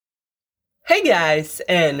Hey guys,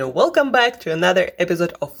 and welcome back to another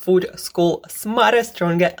episode of Food School Smarter,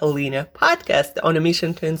 Stronger, Leaner podcast on a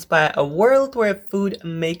mission to inspire a world where food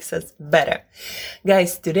makes us better.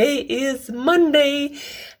 Guys, today is Monday,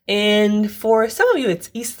 and for some of you it's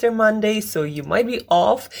Easter Monday, so you might be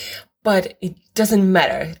off, but it doesn't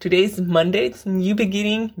matter. Today is Monday, it's new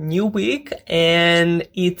beginning, new week, and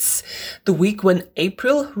it's the week when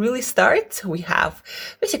April really starts. We have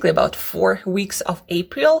basically about 4 weeks of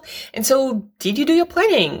April. And so did you do your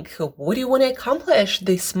planning? What do you want to accomplish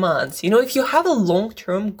this month? If you have a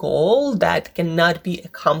long-term goal that cannot be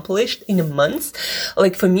accomplished in a month,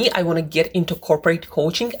 like for me, I want to get into corporate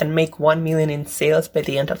coaching and make 1 million in sales by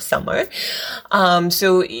the end of summer.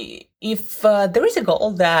 If there is a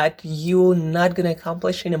goal that you're not going to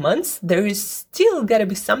accomplish in a month, there is still got to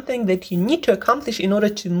be something that you need to accomplish in order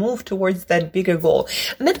to move towards that bigger goal.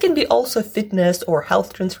 And that can be also fitness or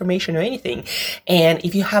health transformation or anything. And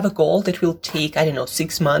if you have a goal that will take,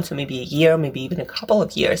 6 months or maybe a year, maybe even a couple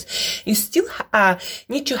of years, you still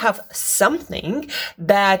need to have something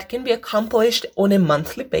that can be accomplished on a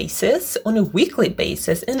monthly basis, on a weekly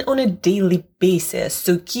basis, and on a daily basis.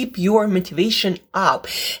 So keep your motivation up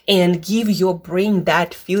and give your brain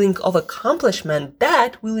that feeling of accomplishment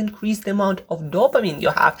that will increase the amount of dopamine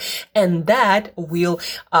you have, and that will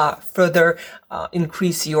further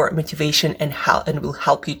increase your motivation and will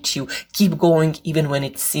help you to keep going even when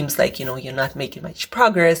it seems like you're not making much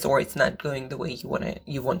progress or it's not going the way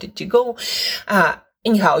you want it to go.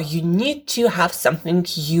 Anyhow, you need to have something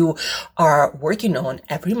you are working on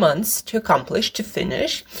every month to accomplish, to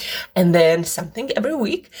finish, and then something every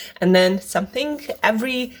week, and then something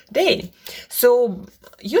every day. So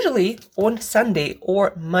usually on Sunday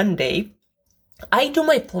or Monday, I do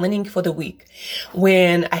my planning for the week.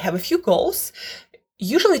 When I have a few goals,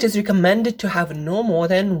 usually it is recommended to have no more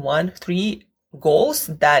than 3 goals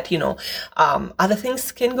that, other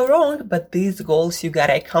things can go wrong, but these goals you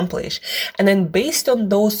gotta accomplish. And then based on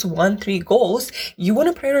those 3 goals, you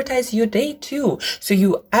want to prioritize your day too.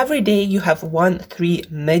 So every day you have 3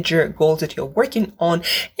 major goals that you're working on,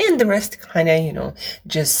 and the rest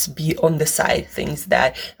just be on the side, things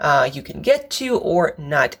that you can get to or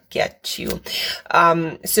not get to.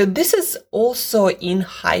 So this is also in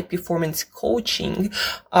high performance coaching,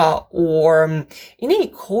 or in any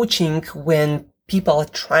coaching when people are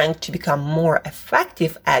trying to become more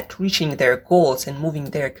effective at reaching their goals and moving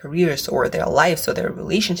their careers or their lives or their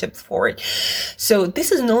relationships forward. So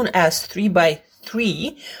this is known as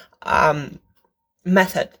 3x3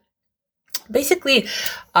 method. Basically,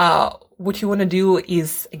 what you want to do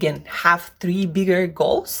is, again, have 3 bigger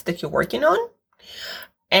goals that you're working on.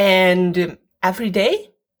 And every day,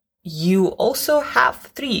 you also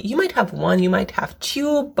have 3. You might have 1, you might have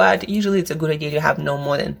 2, but usually it's a good idea to have no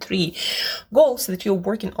more than 3 goals that you're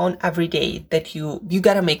working on every day, that you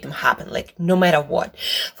gotta make them happen, like no matter what.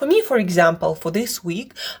 For me, for example, for this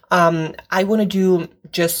week, I want to do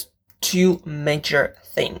just 2 major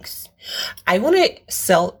things. I want to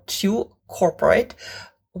sell 2 corporate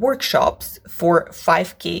workshops for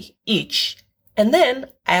 $5,000 each. And then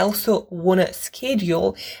I also want to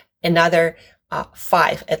schedule another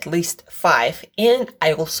 5, at least 5. And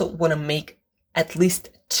I also want to make at least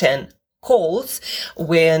 10 calls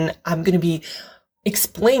when I'm going to be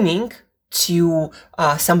explaining to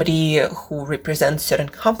somebody who represents a certain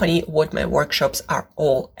company what my workshops are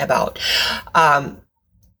all about.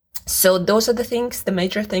 So those are the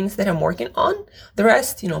major things that I'm working on. The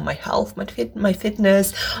rest, my health, my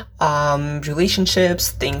fitness,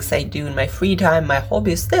 relationships, things I do in my free time, my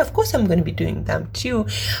hobbies, of course I'm going to be doing them too.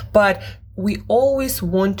 But we always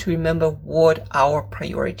want to remember what our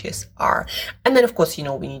priorities are. And then, of course, we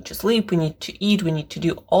need to sleep, we need to eat, we need to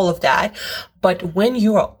do all of that. But when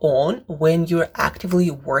you're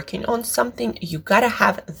actively working on something, you gotta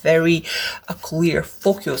have a clear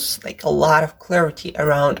focus, like a lot of clarity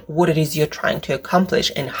around what it is you're trying to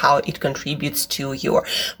accomplish and how it contributes to your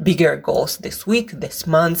bigger goals this week, this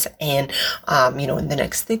month, and, in the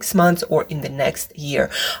next 6 months or in the next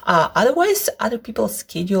year. Otherwise, other people's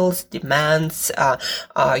schedules, demands,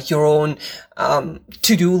 your own,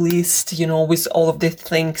 to-do list, with all of the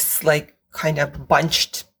things like kind of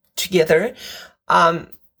bunched together,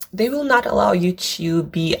 they will not allow you to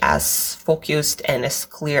be as focused and as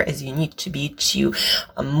clear as you need to be to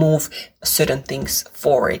move certain things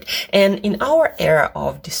forward. And in our era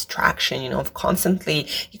of distraction, of constant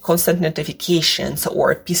notifications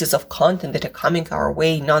or pieces of content that are coming our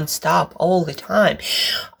way nonstop all the time,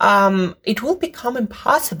 it will become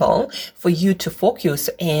impossible for you to focus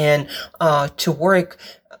and to work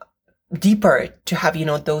deeper, to have,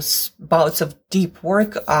 those bouts of deep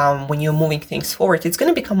work when you're moving things forward, it's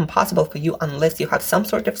going to become impossible for you unless you have some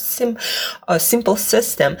sort of simple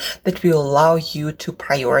system that will allow you to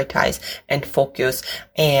prioritize and focus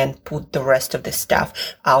and put the rest of the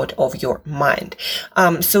stuff out of your mind.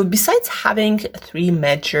 So besides having 3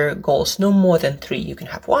 major goals, no more than 3, you can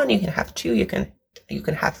have 1, you can have 2, you can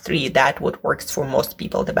have 3. That what works for most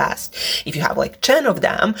people the best. If you have like 10 of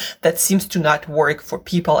them, that seems to not work for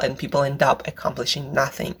people, and people end up accomplishing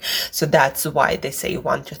nothing. So that's why they say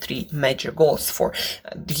 1 to 3 major goals for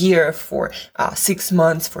the year, for 6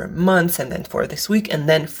 months, for months, and then for this week, and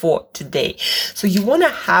then for today. So you want to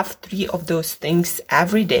have 3 of those things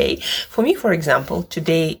every day. For me, for example,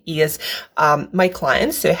 today is my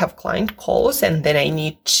clients. So I have client calls, and then I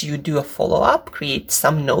need to do a follow-up, create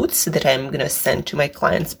some notes that I'm going to send to my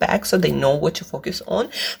clients back so they know what to focus on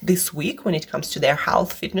this week when it comes to their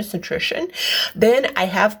health, fitness, nutrition. Then I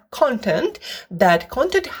have content. That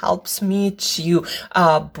content helps me to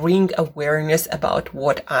bring awareness about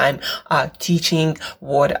what I'm teaching,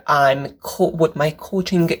 what my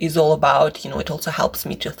coaching is all about. It also helps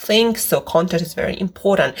me to think. So content is very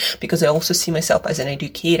important because I also see myself as an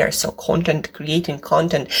educator. So creating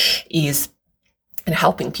content and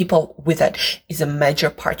helping people with it is a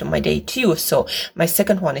major part of my day too. So my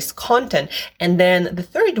second one is content. And then the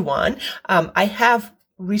third one, I have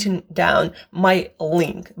written down my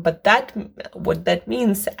link, but what that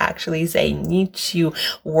means actually is I need to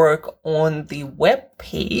work on the web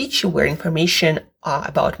page where information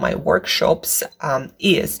about my workshops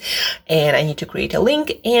is, and I need to create a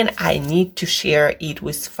link, and I need to share it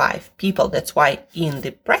with 5 people. That's why in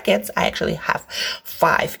the brackets I actually have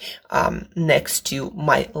 5 next to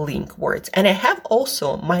my link words, and I have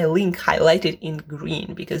also my link highlighted in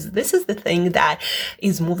green because this is the thing that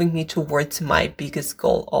is moving me towards my biggest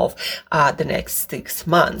goal of the next 6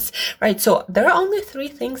 months, right? So there are only 3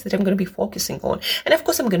 things that I'm going to be focusing on, and of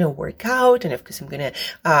course I'm going to work out, and of course I'm going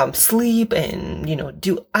to sleep and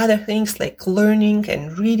do other things like learning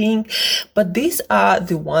and reading. But these are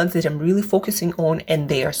the ones that I'm really focusing on, and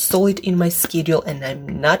they are solid in my schedule, and I'm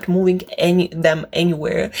not moving them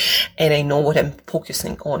anywhere. And I know what I'm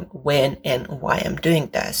focusing on when and why I'm doing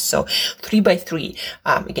this. So 3 by 3.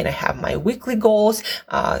 Again, I have my weekly goals.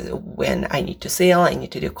 When I need to sell, I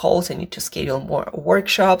need to do calls, I need to schedule more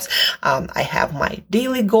workshops. I have my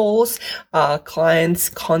daily goals, clients,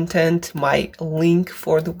 content, my link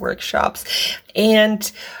for the workshops.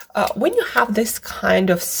 And when you have this kind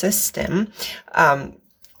of system,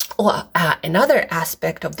 another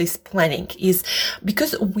aspect of this planning is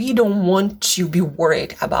because we don't want to be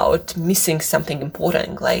worried about missing something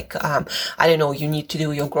important. Like, I don't know, you need to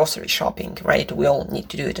do your grocery shopping, right? We all need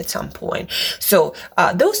to do it at some point. So,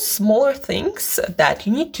 those smaller things that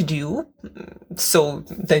you need to do, so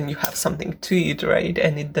then you have something to eat, right?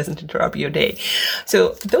 And it doesn't interrupt your day. So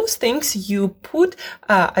those things you put,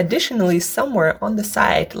 additionally somewhere on the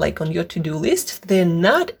side, like on your to-do list. They're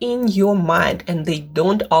not in your mind and they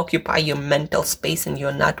don't occupy your mental space, and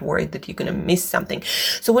you're not worried that you're going to miss something.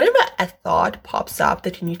 So whenever a thought pops up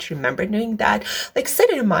that you need to remember doing that, like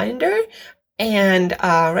set a reminder and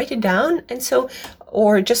write it down. And so,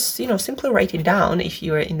 or just, simply write it down if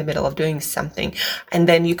you're in the middle of doing something, and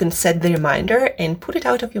then you can set the reminder and put it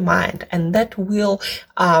out of your mind, and that will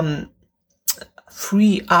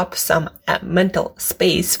free up some mental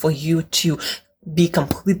space for you to be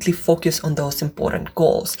completely focused on those important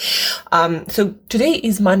goals. So today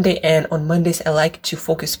is Monday, and on Mondays, I like to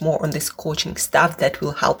focus more on this coaching stuff that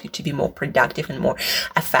will help you to be more productive and more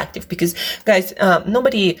effective. Because guys,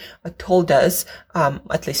 nobody told us,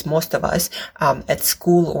 at least most of us, at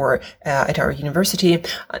school or at our university,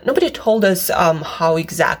 nobody told us how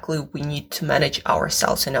exactly we need to manage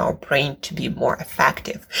ourselves and our brain to be more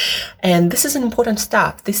effective. And this is an important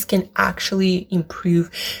stuff. This can actually improve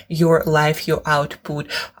your life, your output,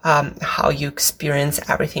 how you experience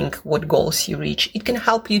everything, what goals you reach. It can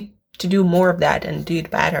help you to do more of that and do it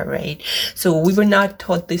better, right? So we were not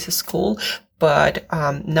taught this at school, but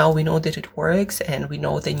now we know that it works, and we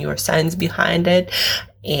know the neuroscience behind it,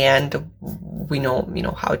 and we know,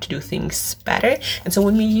 how to do things better. And so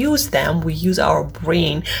when we use them, we use our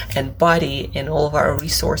brain and body and all of our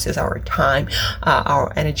resources, our time,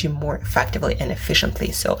 our energy more effectively and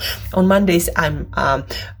efficiently. So on Mondays, I'm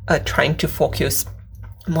trying to focus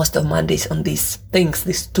most of Mondays on these things,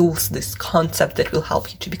 these tools, this concept that will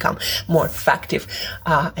help you to become more effective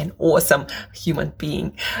and awesome human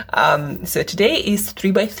being. So today is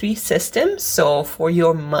 3x3 system. So for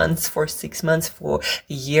your months, for 6 months, for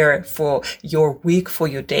a year, for your week, for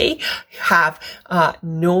your day, have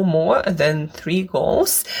no more than 3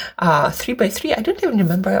 goals. 3x3, I don't even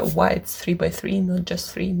remember why it's 3x3, not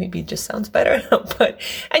just 3. Maybe it just sounds better. But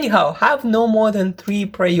anyhow, have no more than 3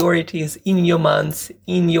 priorities in your months,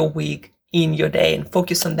 in your week, in your day, and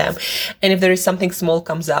focus on them. And if there is something small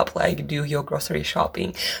comes up, like do your grocery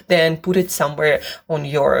shopping, then put it somewhere on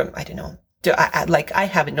your, I don't know, I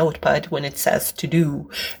have a notepad when it says to do,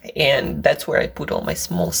 and that's where I put all my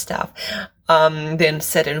small stuff. Then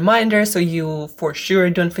set a reminder so you for sure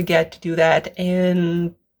don't forget to do that,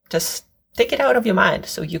 and just take it out of your mind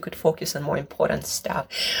so you could focus on more important stuff.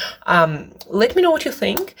 Let me know what you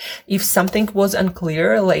think. If something was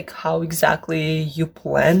unclear, like how exactly you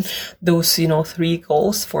plan those, 3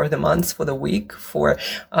 goals for the months, for the week, for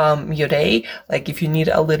your day. Like if you need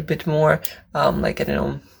a little bit more,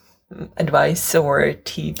 advice or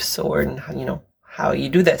tips, or, how you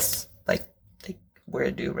do this, like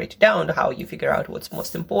where do you write it down, how you figure out what's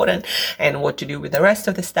most important and what to do with the rest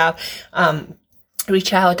of the stuff.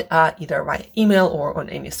 Reach out either via email or on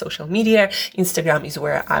any social media. Instagram is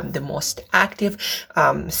where I'm the most active.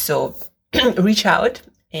 So reach out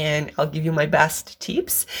and I'll give you my best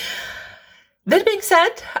tips. That being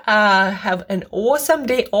said, have an awesome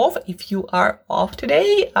day off if you are off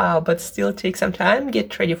today, but still take some time,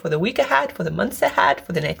 get ready for the week ahead, for the months ahead,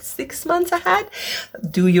 for the next 6 months ahead.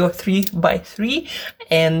 Do your 3x3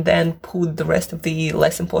 and then put the rest of the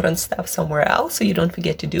less important stuff somewhere else so you don't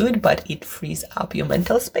forget to do it, but it frees up your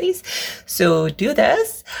mental space. So do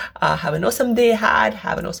this. Have an awesome day ahead,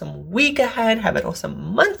 have an awesome week ahead, have an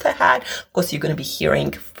awesome month ahead. Of course, you're going to be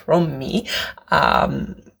hearing from me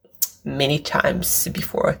many times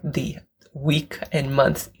before the week and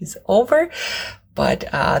month is over. But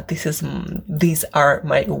these are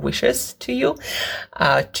my wishes to you,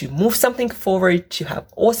 to move something forward, to have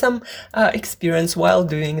awesome experience while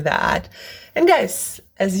doing that. And guys,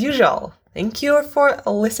 as usual, thank you for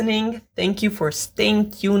listening. Thank you for staying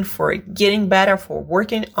tuned, for getting better, for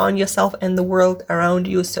working on yourself and the world around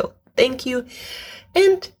you. So thank you.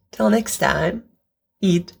 And till next time,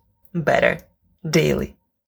 eat better daily.